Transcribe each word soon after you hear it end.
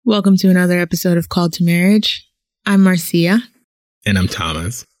Welcome to another episode of Called to Marriage. I'm Marcia. And I'm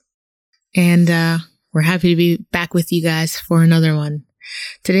Thomas. And we're happy to be back with you guys for another one.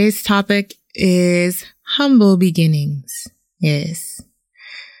 Today's topic is humble beginnings. Yes.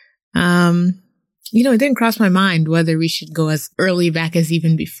 It didn't cross my mind whether we should go as early back as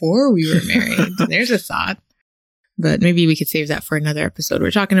even before we were married. There's a thought. But maybe we could save that for another episode.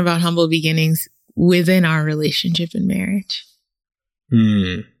 We're talking about humble beginnings within our relationship and marriage.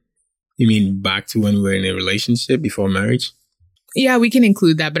 You mean back to when we were in a relationship before marriage? Yeah, we can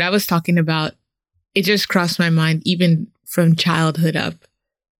include that. But I was talking about, it just crossed my mind even from childhood up.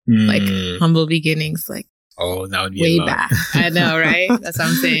 Like humble beginnings, like that would be way a lot. back. I know, right? That's what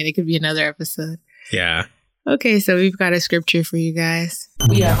I'm saying. It could be another episode. Yeah. Okay, so we've got a scripture for you guys.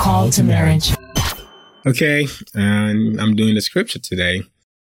 We are called to marriage. Okay, and I'm doing the scripture today.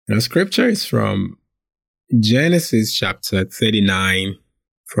 The scripture is from Genesis chapter 39,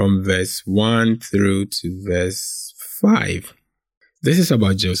 from verse 1 through to verse 5. This is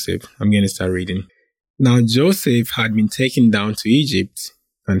about Joseph. I'm going to start reading. Now Joseph had been taken down to Egypt,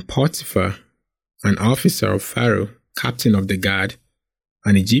 and Potiphar, an officer of Pharaoh, captain of the guard,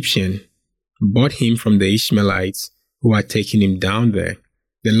 an Egyptian, bought him from the Ishmaelites who had taken him down there.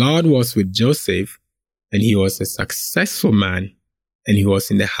 The Lord was with Joseph, and he was a successful man, and he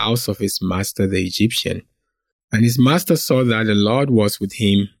was in the house of his master, the Egyptian. And his master saw that the Lord was with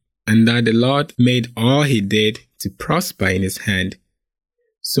him, and that the Lord made all he did to prosper in his hand.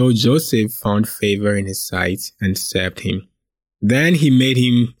 So Joseph found favor in his sight and served him. Then he made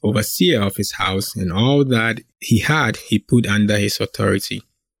him overseer of his house, and all that he had he put under his authority.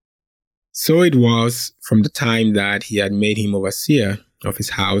 So it was from the time that he had made him overseer of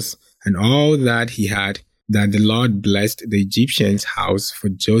his house, and all that he had, that the Lord blessed the Egyptian's house for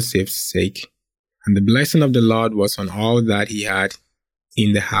Joseph's sake. And the blessing of the Lord was on all that he had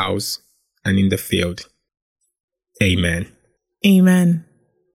in the house and in the field. Amen. Amen.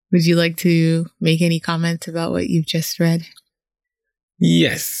 Would you like to make any comments about what you've just read?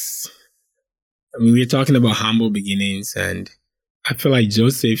 Yes. We're talking about humble beginnings, and I feel like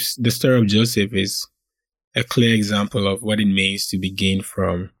the story of Joseph is a clear example of what it means to begin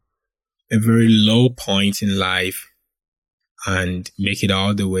from a very low point in life and make it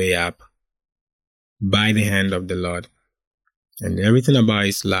all the way up by the hand of the Lord. And everything about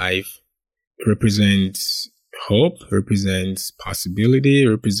his life represents hope, represents possibility,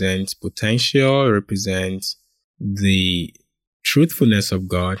 represents potential, represents the truthfulness of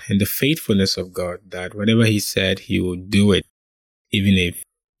God and the faithfulness of God, that whatever he said, he will do it, even if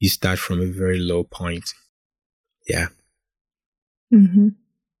you start from a very low point. Yeah. Mm-hmm.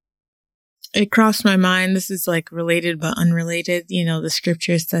 It crossed my mind. This is like related but unrelated. The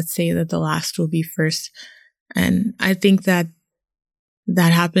scriptures that say that the last will be first. And I think that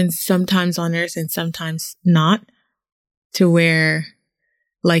happens sometimes on earth and sometimes not, to where,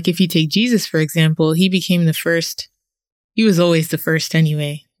 like if you take Jesus, for example, he became the first. He was always the first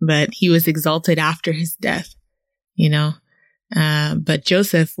anyway, but he was exalted after his death, But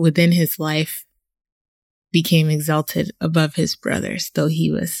Joseph, within his life, became exalted above his brothers, though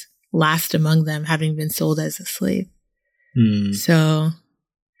he was last among them, having been sold as a slave. So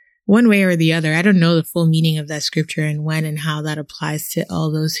one way or the other, I don't know the full meaning of that scripture and when and how that applies to all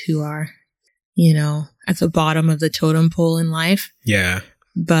those who are, at the bottom of the totem pole in life. Yeah.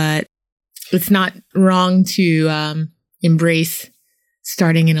 But it's not wrong to embrace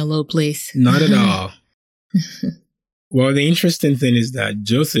starting in a low place. Not at all. Well, the interesting thing is that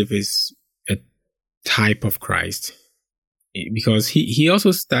Joseph is a type of Christ, because he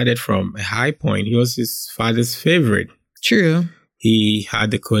also started from a high point. He was his father's favorite. True. He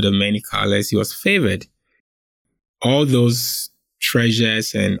had the coat of many colors. He was favored. All those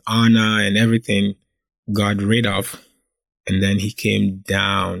treasures and honor and everything got rid of. And then he came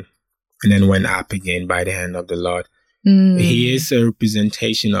down and then went up again by the hand of the Lord. He is a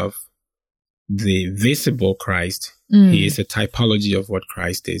representation of the visible Christ. He is a typology of what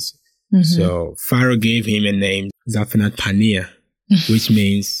Christ is. Mm-hmm. So Pharaoh gave him a name, Zaphanat Paneah, which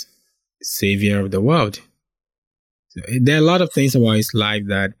means Savior of the world. So there are a lot of things about his life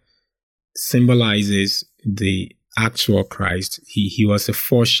that symbolizes the actual Christ. He was a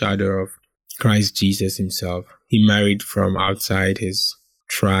foreshadow of Christ Jesus himself. He married from outside his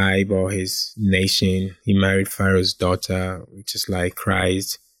tribe or his nation. He married Pharaoh's daughter, which is like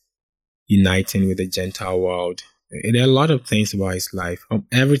Christ uniting with the Gentile world. There are a lot of things about his life.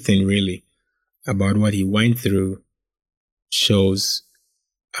 Everything really about what he went through shows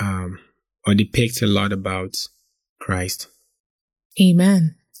or depicts a lot about Christ.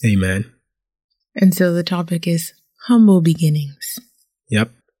 Amen. Amen. And so the topic is humble beginnings.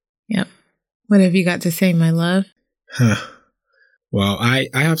 Yep. Yep. What have you got to say, my love? Well, I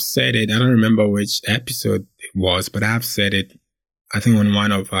have said it. I don't remember which episode it was, but I have said it, I think on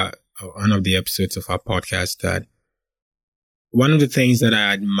one of the episodes of our podcast, that one of the things that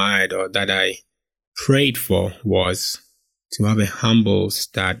I admired or that I prayed for was to have a humble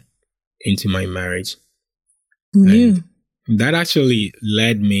start into my marriage. Who knew? And that actually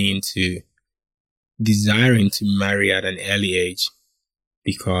led me into desiring to marry at an early age,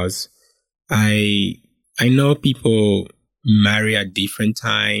 because I know people marry at different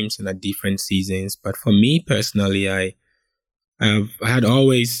times and at different seasons, but for me personally, I had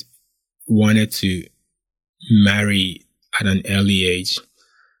always wanted to marry at an early age.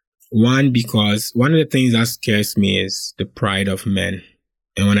 One, because one of the things that scares me is the pride of men.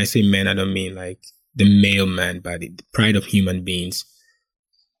 And when I say men, I don't mean like the male man, but the pride of human beings.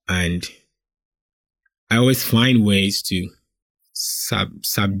 And I always find ways to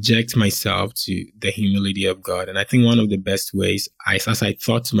subject myself to the humility of God. And I think one of the best ways, as I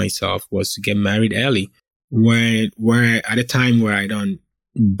thought to myself, was to get married early, where at a time where I don't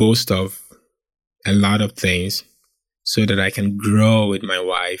boast of a lot of things, so that I can grow with my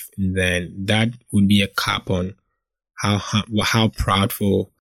wife. And then that would be a cap on how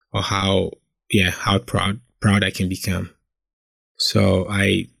proudful, or how proud I can become. So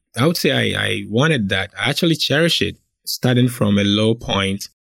I would say I wanted that. I actually cherish it, starting from a low point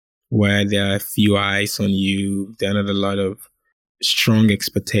where there are a few eyes on you. There are not a lot of strong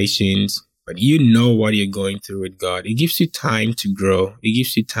expectations, but you know what you're going through with God. It gives you time to grow. It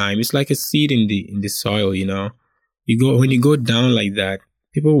gives you time. It's like a seed in the soil, you know. When you go down like that,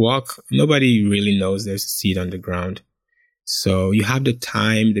 people walk. Nobody really knows there's a seed on the ground. So you have the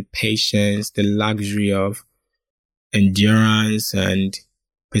time, the patience, the luxury of endurance and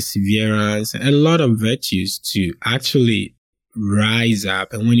perseverance, and a lot of virtues to actually rise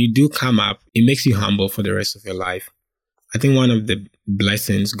up. And when you do come up, it makes you humble for the rest of your life. I think one of the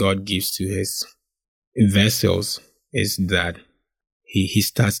blessings God gives to his vessels is that he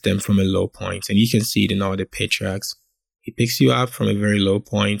starts them from a low point. And you can see it in all the patriarchs. He picks you up from a very low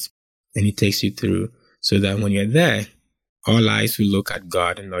point and he takes you through, so that when you're there, all eyes will look at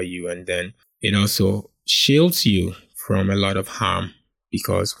God and not you. And then it also shields you from a lot of harm,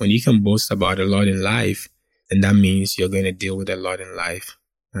 because when you can boast about a lot in life, then that means you're going to deal with a lot in life.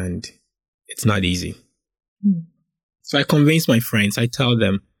 And it's not easy. So I convince my friends, I tell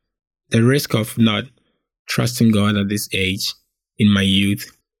them the risk of not trusting God at this age in my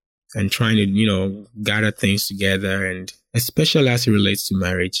youth and trying to, gather things together, and especially as it relates to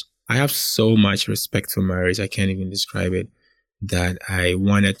marriage. I have so much respect for marriage, I can't even describe it, that I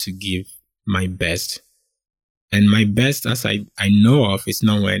wanted to give my best. And my best, as I know of, is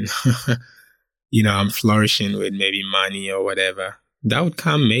not when, I'm flourishing with maybe money or whatever. That would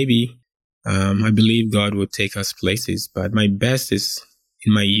come maybe. I believe God will take us places, but my best is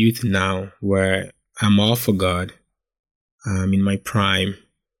in my youth now, where I'm all for God. In my prime,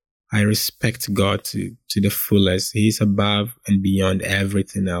 I respect God to the fullest. He's above and beyond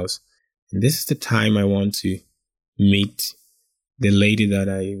everything else. And this is the time I want to meet the lady that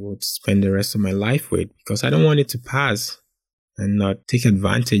I would spend the rest of my life with, because I don't want it to pass and not take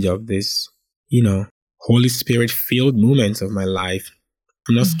advantage of this, Holy Spirit filled moments of my life.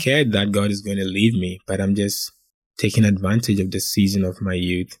 I'm not scared that God is going to leave me, but I'm just taking advantage of the season of my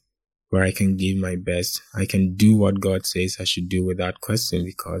youth where I can give my best. I can do what God says I should do without question,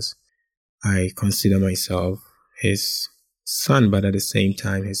 because I consider myself his son, but at the same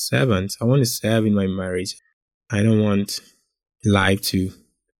time his servant. I want to serve in my marriage. I don't want life to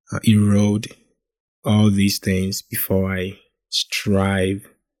erode all these things before I strive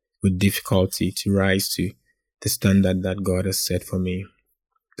with difficulty to rise to the standard that God has set for me.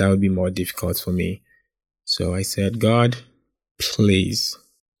 That would be more difficult for me. So I said, God, please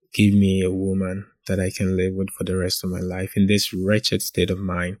give me a woman that I can live with for the rest of my life in this wretched state of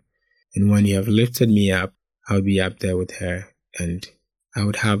mind. And when you have lifted me up, I'll be up there with her, and I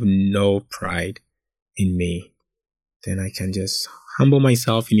would have no pride in me. Then I can just humble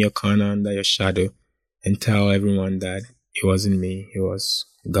myself in your corner under your shadow and tell everyone that it wasn't me, it was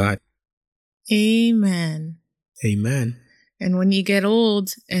God. Amen. Amen. And when you get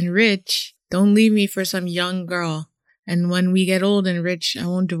old and rich, don't leave me for some young girl. And when we get old and rich, I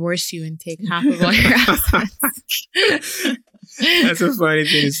won't divorce you and take half of all your assets. That's a funny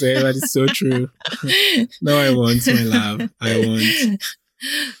thing to say, but it's so true. No, I won't, my love. I won't.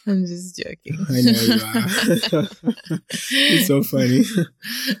 I'm just joking. I know you are. It's so funny.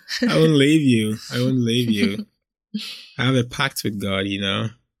 I won't leave you. I won't leave you. I have a pact with God,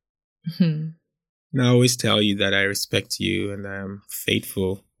 And I always tell you that I respect you and I am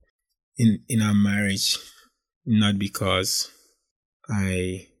faithful in our marriage, not because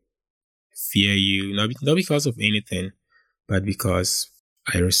I fear you, not because of anything, but because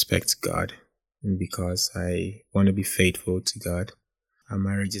I respect God and because I want to be faithful to God. Our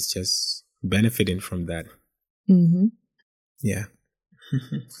marriage is just benefiting from that. Mm-hmm. Yeah.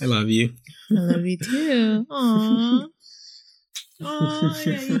 I love you. I love you too. Aww. Oh,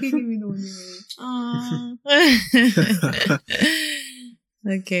 yeah, you can give me the one you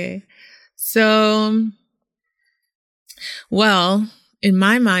made. Okay. So, well, in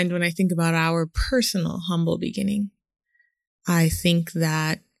my mind, when I think about our personal humble beginning, I think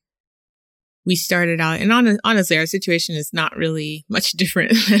that we started out, and honestly, our situation is not really much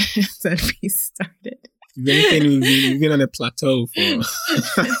different than we started. You've been on a plateau for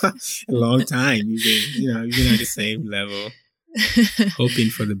a long time. You've been at the same level, hoping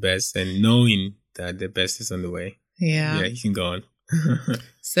for the best and knowing that the best is on the way. Yeah. Yeah, you can go on.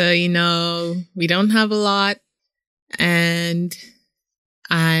 So, we don't have a lot, and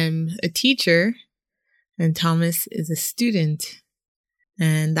I'm a teacher and Thomas is a student,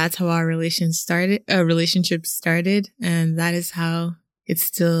 and that's how our relationship started. And that is how it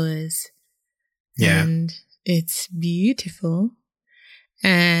still is. Yeah. And it's beautiful.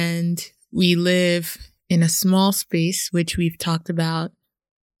 And we live in a small space, which we've talked about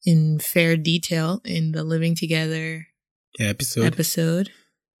in fair detail in the Living Together episode.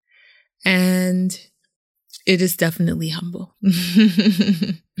 And it is definitely humble.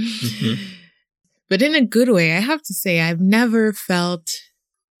 Mm-hmm. But in a good way. I have to say, I've never felt...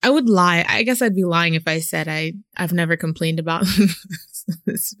 I would lie. I guess I'd be lying if I said I've never complained about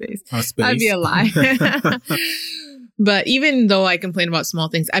this space. That'd be a lie. But even though I complain about small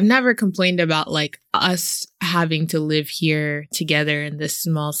things, I've never complained about like us having to live here together in this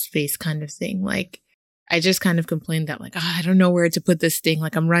small space kind of thing. Like, I just kind of complained that like, I don't know where to put this thing.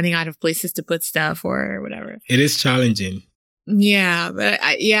 Like, I'm running out of places to put stuff or whatever. It is challenging. Yeah, but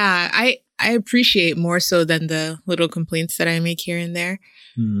I appreciate more so than the little complaints that I make here and there.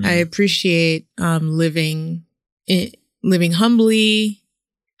 I appreciate living humbly,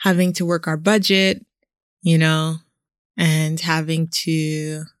 having to work our budget, and having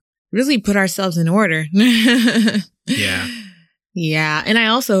to really put ourselves in order. Yeah. Yeah. And I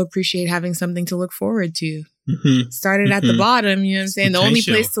also appreciate having something to look forward to. Mm-hmm. Started at the bottom, you know what I'm saying? Potential. The only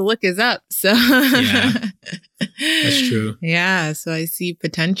place to look is up. So yeah, that's true. Yeah. So I see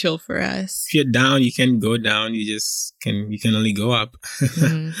potential for us. If you're down, you can go down. You can only go up.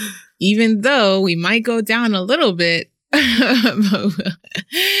 Even though we might go down a little bit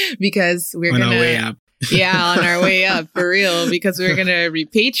because we're on our way up. Yeah, on our way up, for real, because we're going to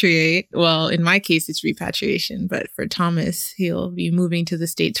repatriate. Well, in my case, it's repatriation, but for Thomas, he'll be moving to the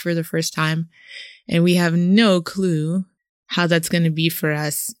States for the first time. And we have no clue how that's going to be for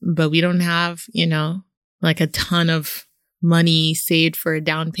us, but we don't have, like a ton of money saved for a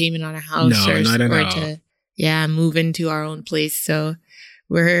down payment on a house to move into our own place. So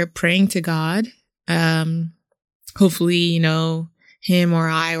we're praying to God. Hopefully, him or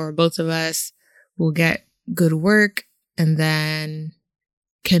I or both of us will get good work and then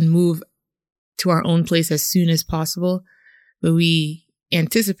can move to our own place as soon as possible. But we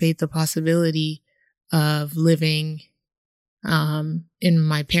anticipate the possibility of living in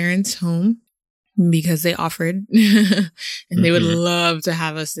my parents' home because they offered and they would love to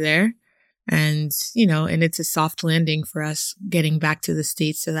have us there. And, and it's a soft landing for us getting back to the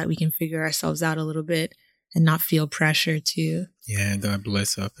States so that we can figure ourselves out a little bit and not feel pressure to. Yeah, God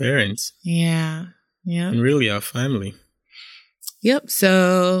bless our parents. Yeah. Yeah. And really our family. Yep.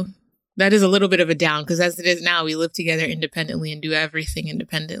 So that is a little bit of a down because as it is now, we live together independently and do everything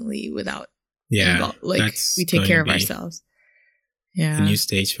independently without. Yeah. We take care of ourselves. Yeah. A new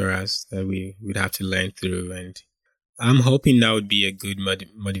stage for us that we would have to learn through. And I'm hoping that would be a good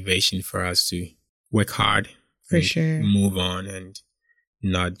motivation for us to work hard. For sure. Move on and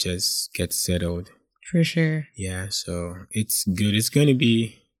not just get settled. For sure. Yeah. So it's good. It's going to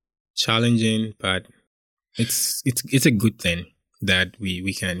be challenging, but it's a good thing that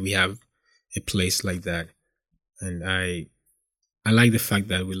we have a place like that. And I like the fact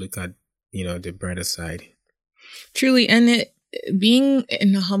that we look at, the brighter side. Truly. And being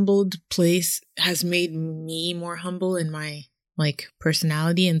in a humbled place has made me more humble in my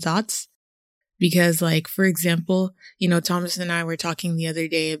personality and thoughts. Because for example, Thomas and I were talking the other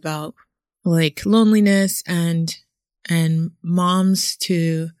day about loneliness and moms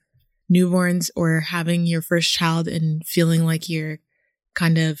to newborns or having your first child and feeling like you're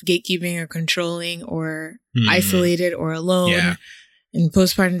kind of gatekeeping or controlling or isolated or alone. Yeah. And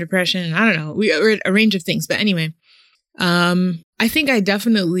postpartum depression. I don't know. We're a range of things. But anyway, I think I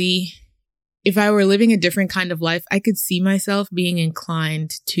definitely if I were living a different kind of life, I could see myself being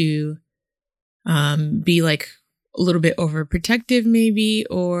inclined to be like a little bit overprotective maybe,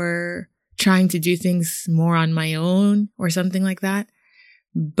 or trying to do things more on my own or something like that.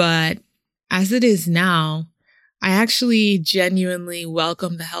 But as it is now, I actually genuinely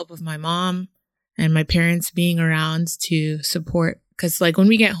welcome the help of my mom and my parents being around to support. Because like when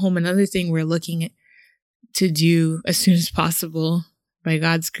we get home, another thing we're looking at to do as soon as possible by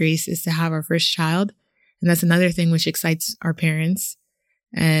God's grace is to have our first child. And that's another thing which excites our parents.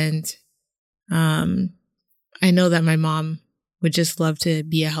 And I know that my mom would just love to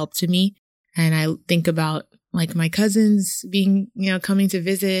be a help to me. And I think about like my cousins being, coming to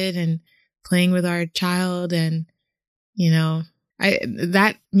visit and playing with our child. And,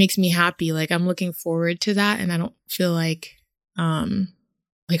 that makes me happy. Like I'm looking forward to that. And I don't feel like,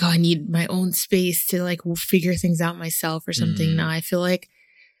 I need my own space to like figure things out myself or something. No, I feel like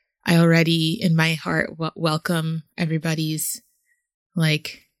I already in my heart welcome everybody's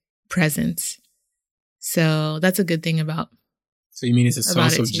like presence. So that's a good thing about. So you mean it's a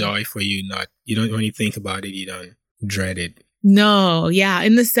source of joy for you? You don't, when you think about it, you don't dread it. No, yeah.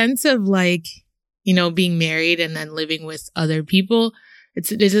 In the sense of like, being married and then living with other people, it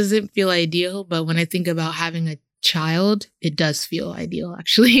doesn't feel ideal. But when I think about having a child, it does feel ideal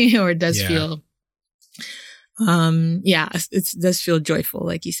actually, or it does feel, it does feel joyful,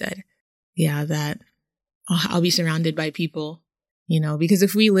 like you said. Yeah, that I'll be surrounded by people, because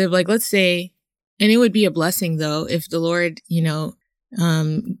if we live like, let's say, and it would be a blessing though, if the Lord,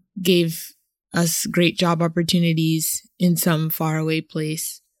 gave us great job opportunities in some faraway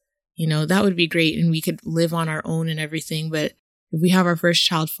place, that would be great. And we could live on our own and everything. But if we have our first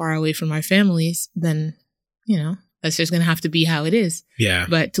child far away from our families, then, that's just going to have to be how it is. Yeah.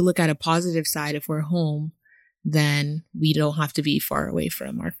 But to look at a positive side, if we're home, then we don't have to be far away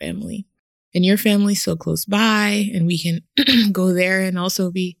from our family. And your family's so close by, and we can go there and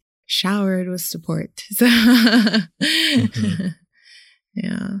also be showered with support. So,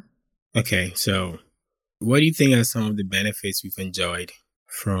 yeah. Okay, so what do you think are some of the benefits we've enjoyed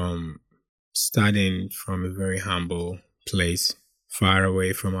from starting from a very humble place, far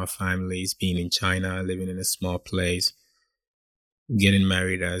away from our families, being in China, living in a small place, getting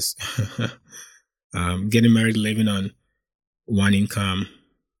married living on one income,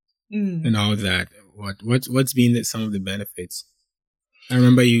 and all that? What's been some of the benefits? I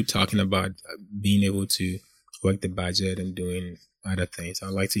remember you talking about being able to work the budget and doing other things.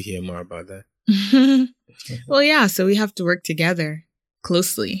 I'd like to hear more about that. Well, yeah. So we have to work together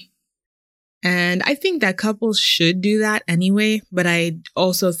closely. And I think that couples should do that anyway. But I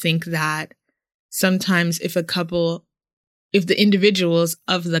also think that sometimes if the individuals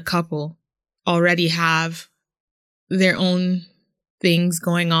of the couple already have their own things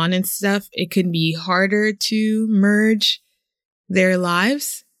going on and stuff, it can be harder to merge their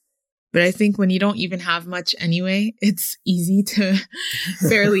lives. But I think when you don't even have much anyway, it's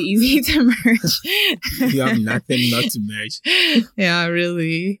fairly easy to merge. You have nothing not to merge. Yeah,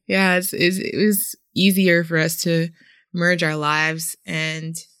 really. Yeah, it was easier for us to merge our lives.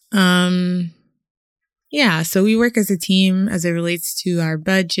 And so we work as a team as it relates to our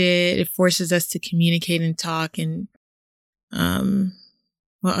budget. It forces us to communicate and talk and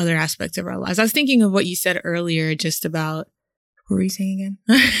what other aspects of our lives. I was thinking of what you said earlier just about, what were you saying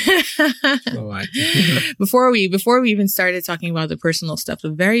again? Before we even started talking about the personal stuff, the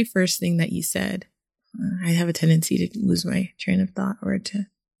very first thing that you said, I have a tendency to lose my train of thought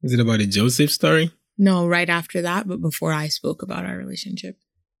Is it about the Joseph story? No, right after that, but before I spoke about our relationship.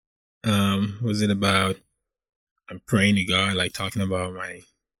 Was it about I'm praying to God, like talking about my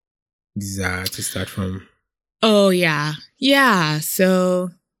desire to start from? Oh, yeah. Yeah.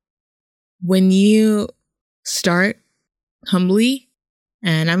 So when you start humbly,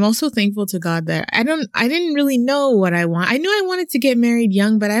 and I'm also thankful to God that I didn't really know what I want. I knew I wanted to get married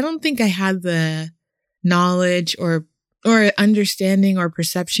young, but I don't think I had the knowledge or understanding or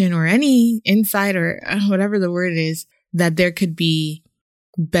perception or any insight or whatever the word is, that there could be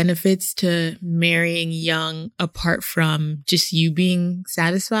benefits to marrying young apart from just you being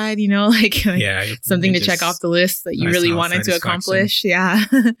satisfied, something to check off the list that you really wanted to accomplish. Yeah.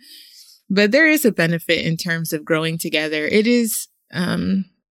 But there is a benefit in terms of growing together. It is,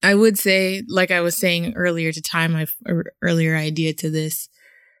 I would say, like I was saying earlier to tie my earlier idea to this,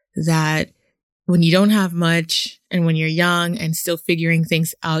 that when you don't have much and when you're young and still figuring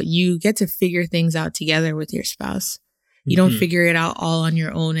things out, you get to figure things out together with your spouse. You don't figure it out all on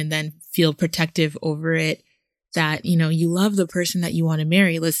your own and then feel protective over it, that, you love the person that you want to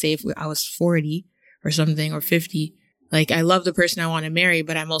marry. Let's say if I was 40 or something or 50, like, I love the person I want to marry,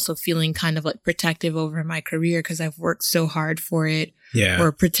 but I'm also feeling kind of like protective over my career because I've worked so hard for it. Yeah.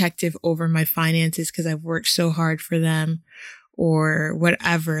 Or protective over my finances because I've worked so hard for them or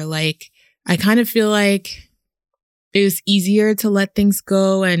whatever. Like, I kind of feel like it was easier to let things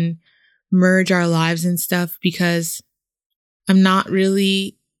go and merge our lives and stuff because I'm not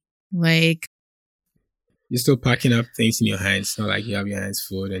really like... You're still packing up things in your hands. It's not like you have your hands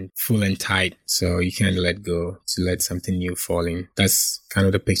full and tight. So you can't let go to let something new fall in. That's kind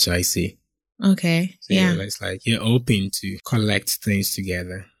of the picture I see. Okay. So yeah. It's like you're open to collect things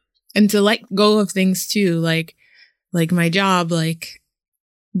together. And to let go of things too. Like my job, like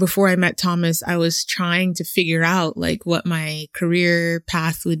before I met Thomas, I was trying to figure out like what my career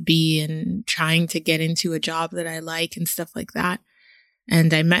path would be and trying to get into a job that I like and stuff like that.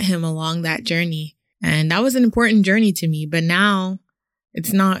 And I met him along that journey. And that was an important journey to me. But now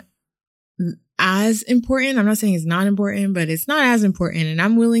it's not as important. I'm not saying it's not important, but it's not as important. And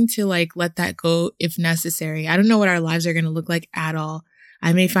I'm willing to like let that go if necessary. I don't know what our lives are going to look like at all.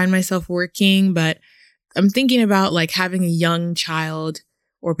 I may find myself working, but I'm thinking about like having a young child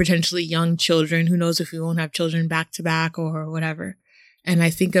or potentially young children. Who knows if we won't have children back to back or whatever. And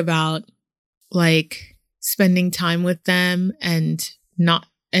I think about like spending time with them and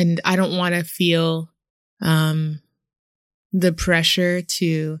I don't want to feel the pressure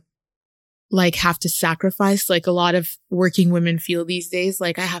to like have to sacrifice, like a lot of working women feel these days,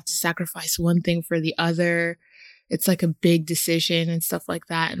 like I have to sacrifice one thing for the other. It's like a big decision and stuff like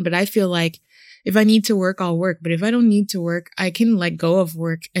that. But I feel like if I need to work, I'll work. But if I don't need to work, I can let go of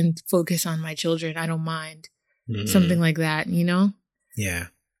work and focus on my children. I don't mind. Something like that, you know? Yeah.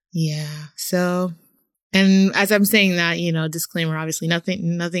 Yeah. So, and as I'm saying that, you know, disclaimer, obviously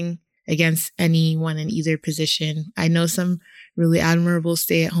nothing against anyone in either position. I know some really admirable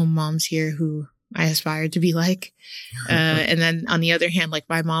stay-at-home moms here who I aspire to be like. And then on the other hand, like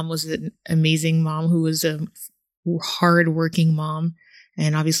my mom was an amazing mom who was a hard-working mom.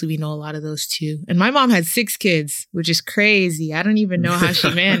 And obviously we know a lot of those too. And my mom had 6 kids, which is crazy. I don't even know how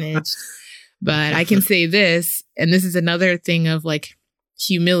she managed. But I can say this, and this is another thing of like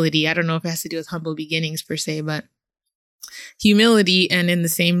humility. I don't know if it has to do with humble beginnings per se, but humility, and in the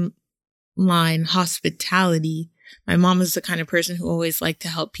same line, hospitality. My mom is the kind of person who always liked to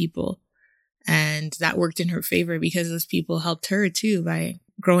help people. And that worked in her favor because those people helped her too by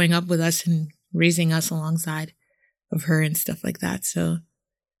growing up with us and raising us alongside of her and stuff like that. So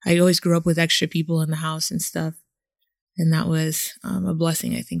I always grew up with extra people in the house and stuff. And that was a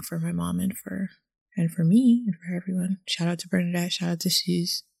blessing, I think, for my mom and for me and for everyone. Shout out to Bernadette. Shout out to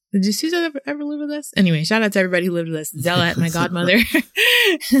Suze. Did Suze ever live with us? Anyway, shout out to everybody who lived with us. Zella, my godmother.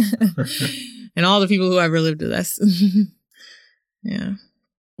 And all the people who ever lived with us. Yeah.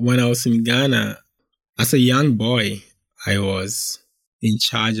 When I was in Ghana, as a young boy, I was in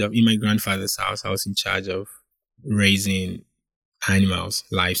my grandfather's house, I was in charge of raising animals,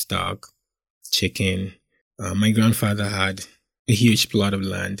 livestock, chicken. My grandfather had a huge plot of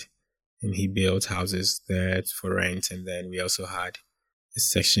land and he built houses there for rent. And then we also had a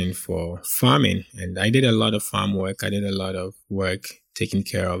section for farming. And I did a lot of farm work. I did a lot of work taking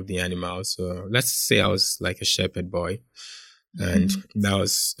care of the animals. So let's say I was like a shepherd boy. And that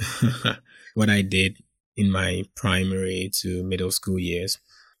was what I did in my primary to middle school years.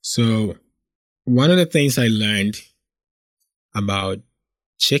 So one of the things I learned about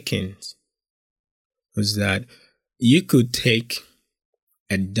chickens was that you could take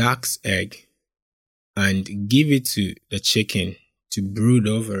a duck's egg and give it to the chicken to brood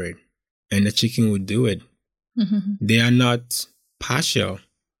over it, and the chicken would do it. They are not partial.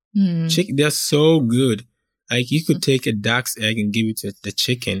 They're so good. Like you could take a duck's egg and give it to the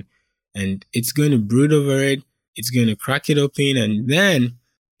chicken, and it's going to brood over it. It's going to crack it open, and then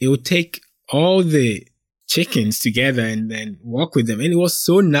it will take all the chickens together and then walk with them. And it was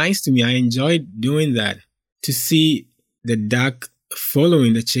so nice to me. I enjoyed doing that, to see the duck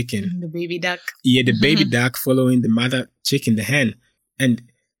following the chicken. The baby duck. Yeah, the baby duck following the mother chicken, the hen. And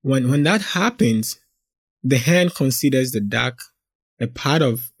when that happens, the hen considers the duck a part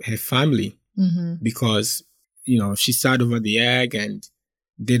of her family because, you know, she sat over the egg and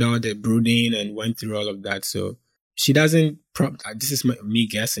did all the brooding and went through all of that. So she doesn't, this is me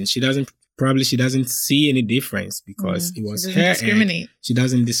guessing, she doesn't see any difference because it was her egg. She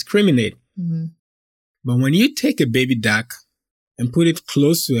doesn't discriminate. But when you take a baby duck and put it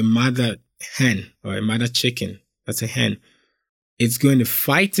close to a mother hen or a mother chicken, that's a hen, it's going to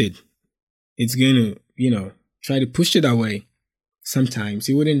fight it. It's going to, you know, try to push it away. Sometimes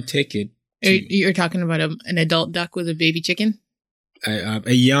it wouldn't take it. You're talking about an adult duck with a baby chicken?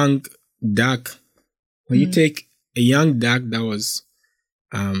 A young duck. When you take a young duck that was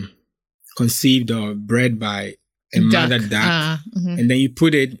conceived or bred by a mother duck, and then you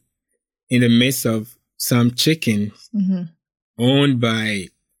put it in the midst of some chicken owned by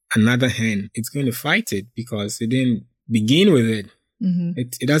another hen, it's going to fight it because it didn't begin with it.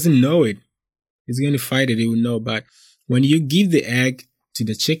 It doesn't know it. It's going to fight it. It will know. But when you give the egg to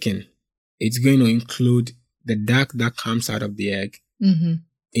the chicken, it's going to include the duck that comes out of the egg in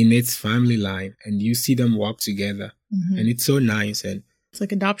its family line, and you see them walk together, and it's so nice. And it's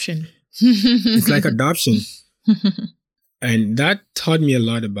like adoption. It's like adoption. And that taught me a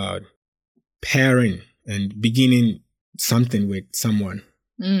lot about pairing and beginning something with someone.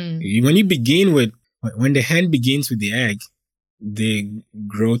 When the hen begins with the egg, they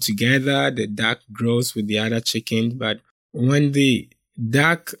grow together, the duck grows with the other chicken. But when the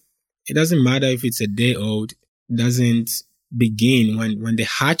duck, it doesn't matter if it's a day old, doesn't begin, when the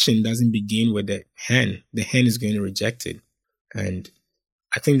hatching doesn't begin with the hen is going to reject it. And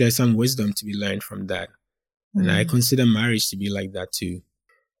I think there's some wisdom to be learned from that. And I consider marriage to be like that too.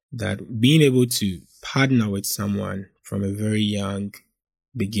 That being able to partner with someone from a very young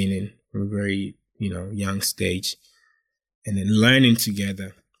beginning, from a very, young stage, and then learning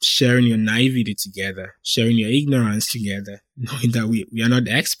together, sharing your naivety together, sharing your ignorance together, knowing that we are not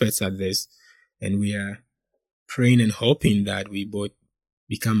experts at this, and we are praying and hoping that we both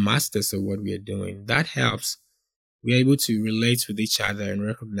become masters of what we are doing. That helps. We are able to relate with each other and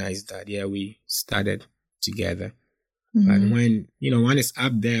recognize that, we started together. But when, one is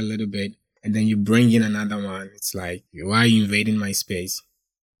up there a little bit and then you bring in another one, it's like, why are you invading my space?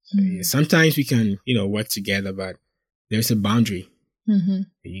 Sometimes we can, work together, but there's a boundary.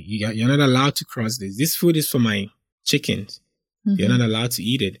 You're not allowed to cross this. This food is for my chickens. You're not allowed to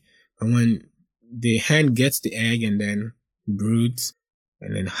eat it. But when the hen gets the egg and then broods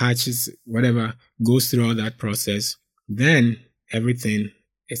and then hatches, whatever, goes through all that process, then everything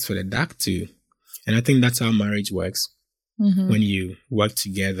is for the duck too. And I think that's how marriage works. When you work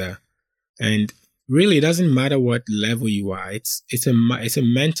together. And really, it doesn't matter what level you are. It's a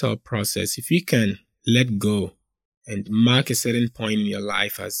mental process. If you can let go and mark a certain point in your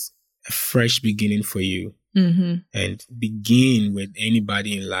life as a fresh beginning for you, and begin with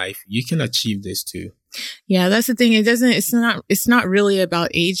anybody in life, you can achieve this too. Yeah, that's the thing. It's not really about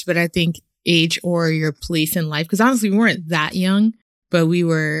age, but I think age or your place in life. Because honestly, we weren't that young, but we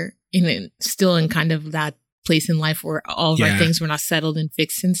were still in kind of that place in life where all of our things were not settled and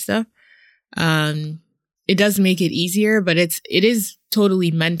fixed and stuff. It does make it easier, but it is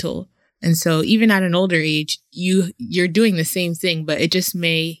totally mental. And so even at an older age, you're doing the same thing, but it just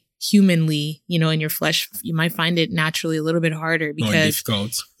may humanly, in your flesh, you might find it naturally a little bit harder because more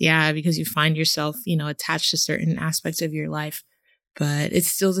difficult. Yeah, because you find yourself, attached to certain aspects of your life. But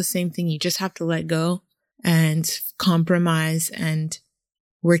it's still the same thing. You just have to let go and compromise and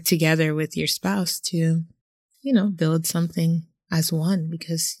work together with your spouse to, build something as one,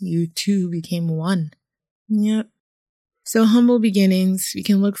 because you two became one. Yep. So humble beginnings, we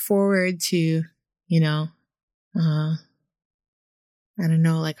can look forward to, I don't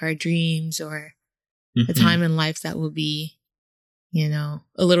know, like our dreams or a time in life that will be, a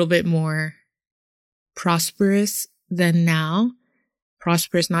little bit more prosperous than now.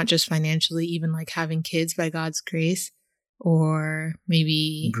 Prosperous, not just financially, even like having kids by God's grace, or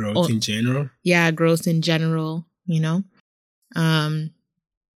maybe growth in general. Yeah, growth in general, and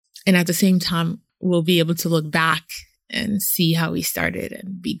at the same time, we'll be able to look back and see how we started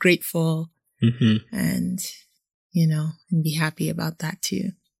and be grateful and, and be happy about that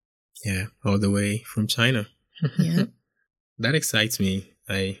too. Yeah, all the way from China. Yeah. That excites me.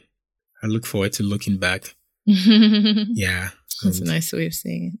 I look forward to looking back. Yeah. That's a nice way of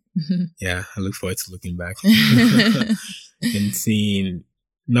saying it. Yeah, I look forward to looking back and seeing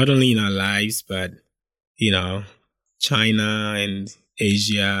not only in our lives, but, China and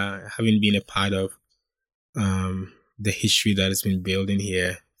Asia, having been a part of the history that has been building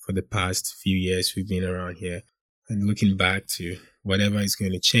here for the past few years we've been around here, and looking back to whatever is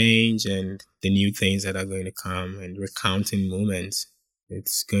going to change and the new things that are going to come and recounting moments.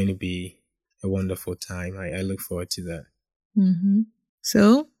 It's going to be a wonderful time. I look forward to that.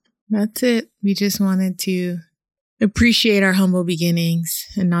 So that's it. We just wanted to appreciate our humble beginnings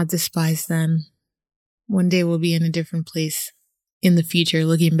and not despise them. One day we'll be in a different place in the future,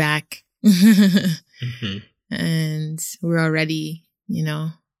 looking back. And we're already,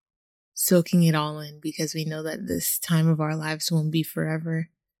 soaking it all in because we know that this time of our lives won't be forever.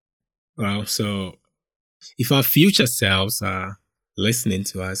 Well, so if our future selves are listening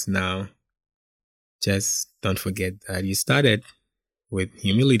to us now, just don't forget that you started with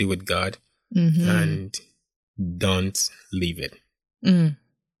humility with God, and don't leave it. In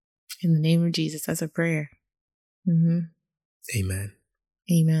the name of Jesus, that's a prayer. Amen.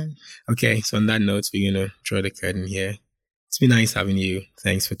 Amen. Okay, so on that note, we're going to draw the curtain here. It's been nice having you.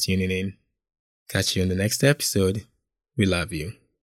 Thanks for tuning in. Catch you on the next episode. We love you.